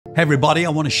Hey everybody, I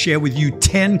want to share with you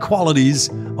 10 qualities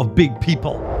of big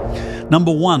people. Number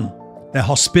one, they're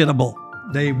hospitable.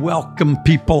 They welcome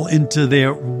people into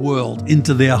their world,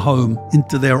 into their home,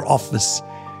 into their office.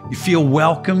 You feel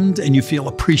welcomed and you feel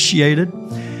appreciated.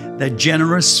 They're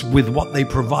generous with what they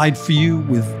provide for you,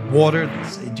 with water. They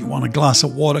say, do you want a glass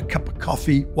of water, cup of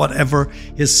coffee, whatever?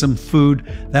 Here's some food.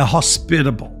 They're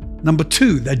hospitable. Number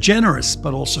two, they're generous,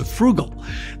 but also frugal.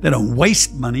 They don't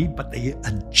waste money, but they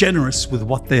are generous with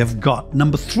what they have got.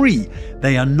 Number three,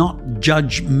 they are not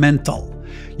judgmental.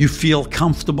 You feel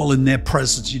comfortable in their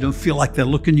presence. You don't feel like they're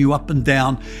looking you up and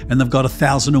down and they've got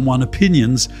 1,001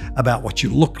 opinions about what you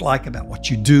look like, about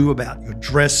what you do, about your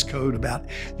dress code, about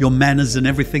your manners and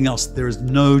everything else. There is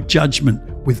no judgment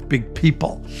with big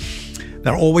people.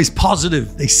 They're always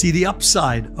positive. They see the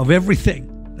upside of everything.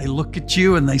 They look at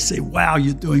you and they say, wow,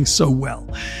 you're doing so well.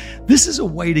 This is a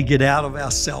way to get out of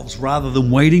ourselves rather than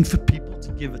waiting for people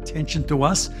to give attention to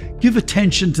us. Give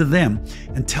attention to them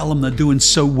and tell them they're doing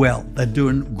so well. They're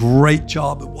doing a great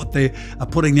job at what they are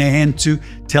putting their hand to.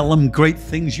 Tell them great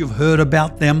things you've heard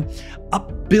about them.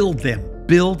 Upbuild them.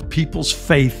 Build people's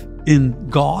faith in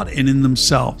God and in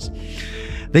themselves.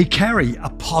 They carry a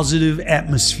positive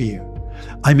atmosphere.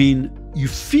 I mean, you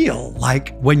feel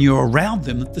like when you're around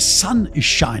them that the sun is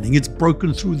shining. It's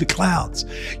broken through the clouds.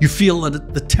 You feel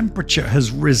that the temperature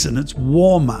has risen. It's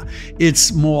warmer.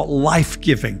 It's more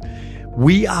life-giving.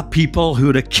 We are people who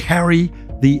are to carry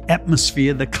the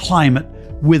atmosphere, the climate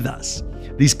with us.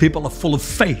 These people are full of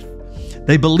faith.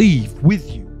 They believe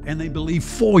with you and they believe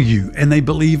for you and they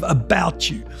believe about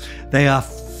you. They have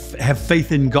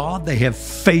faith in God. They have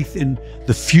faith in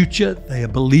the future. They are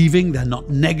believing. They're not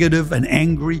negative and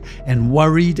angry and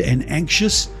worried and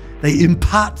anxious. They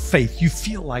impart faith. You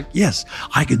feel like, yes,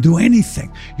 I can do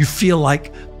anything. You feel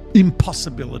like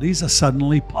impossibilities are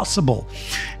suddenly possible.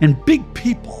 And big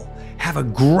people have a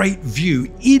great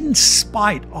view in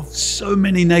spite of so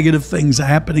many negative things are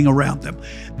happening around them.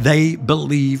 They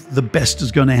believe the best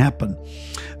is going to happen.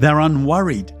 They're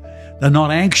unworried. They're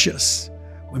not anxious.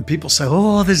 When people say,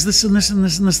 oh, there's this and this and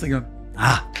this and this, they go,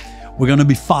 we're going to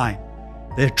be fine.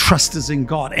 Their trust is in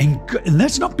God. And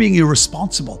that's not being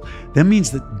irresponsible. That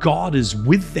means that God is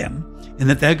with them and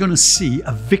that they're going to see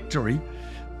a victory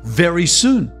very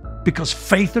soon because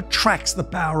faith attracts the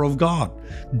power of God.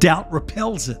 Doubt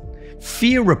repels it.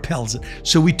 Fear repels it.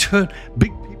 So big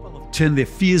people have turned their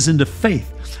fears into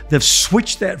faith. They've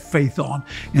switched that faith on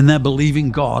and they're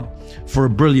believing God for a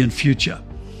brilliant future.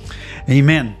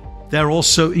 Amen. They're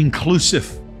also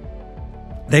inclusive.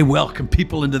 They welcome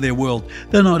people into their world.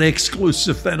 They're not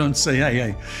exclusive. They don't say,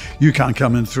 hey, you can't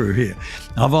come in through here.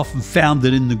 I've often found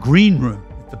that in the green room,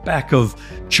 at the back of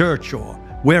church or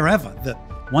wherever, that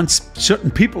once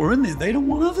certain people are in there, they don't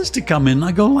want others to come in.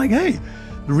 I go like, hey,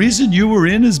 the reason you were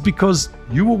in is because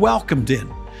you were welcomed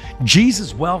in.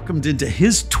 Jesus welcomed into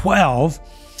his 12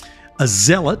 a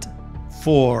zealot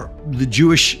for the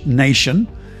Jewish nation,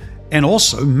 and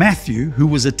also Matthew, who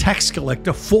was a tax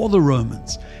collector for the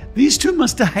Romans. These two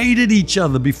must have hated each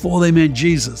other before they met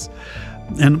Jesus.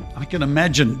 And I can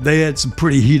imagine they had some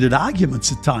pretty heated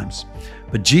arguments at times.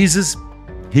 But Jesus,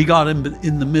 he got in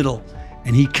the middle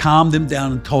and he calmed them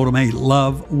down and told them, hey,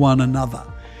 love one another.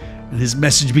 And his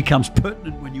message becomes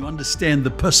pertinent when you understand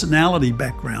the personality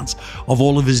backgrounds of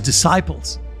all of his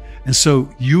disciples. And so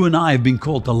you and I have been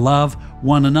called to love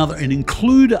one another and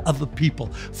include other people.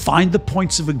 Find the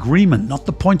points of agreement, not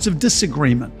the points of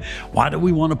disagreement. Why do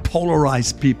we want to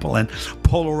polarize people and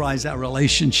polarize our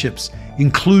relationships?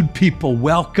 Include people,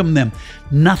 welcome them.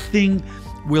 Nothing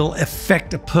will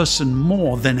affect a person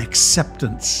more than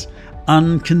acceptance,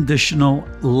 unconditional,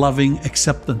 loving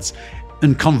acceptance.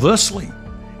 And conversely,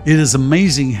 it is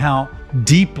amazing how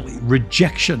deeply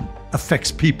rejection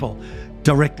affects people,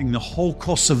 directing the whole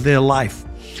course of their life.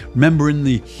 Remember in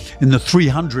the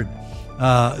 300,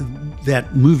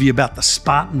 that movie about the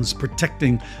Spartans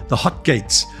protecting the hot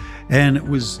gates, and it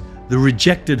was the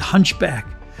rejected hunchback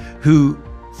who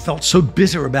felt so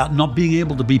bitter about not being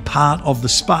able to be part of the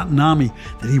Spartan army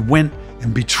that he went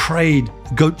and betrayed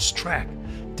the goat's track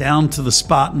down to the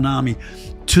Spartan army,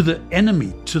 to the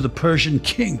enemy, to the Persian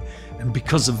king. And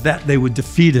because of that, they were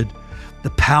defeated.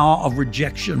 The power of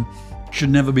rejection should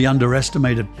never be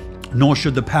underestimated, nor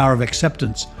should the power of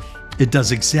acceptance. It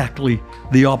does exactly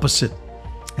the opposite.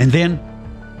 And then,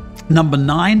 number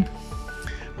 9,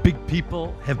 big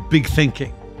people have big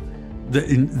thinking.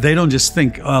 They don't just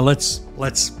think, oh,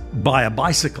 let's buy a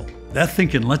bicycle. They're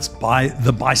thinking, let's buy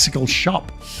the bicycle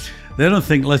shop. They don't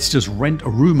think, let's just rent a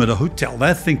room at a hotel.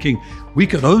 They're thinking, we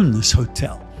could own this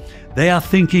hotel. They are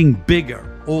thinking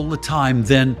bigger all the time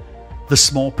than the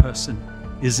small person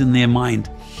is in their mind.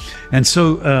 And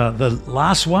so the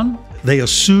last one, they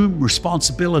assume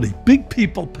responsibility. Big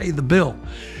people pay the bill.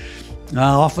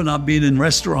 Often I've been in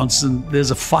restaurants and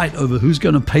there's a fight over who's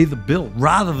going to pay the bill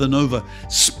rather than over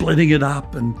splitting it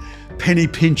up and penny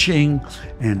pinching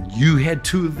and you had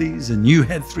 2 of these and you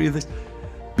had 3 of this.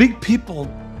 Big people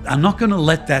are not going to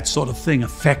let that sort of thing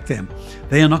affect them.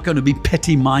 They are not going to be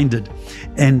petty-minded.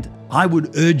 And I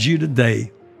would urge you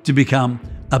today to become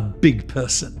a big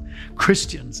person.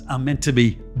 Christians are meant to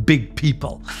be big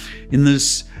people. In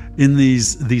these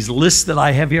lists that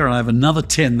I have here, and I have another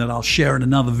 10 that I'll share in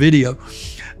another video,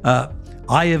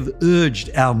 I have urged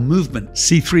our movement,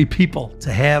 C3 people,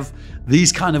 to have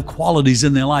these kind of qualities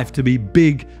in their life, to be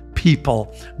big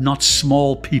people, not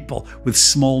small people with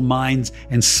small minds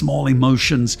and small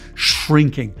emotions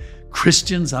shrinking.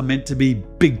 Christians are meant to be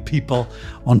big people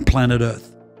on planet Earth.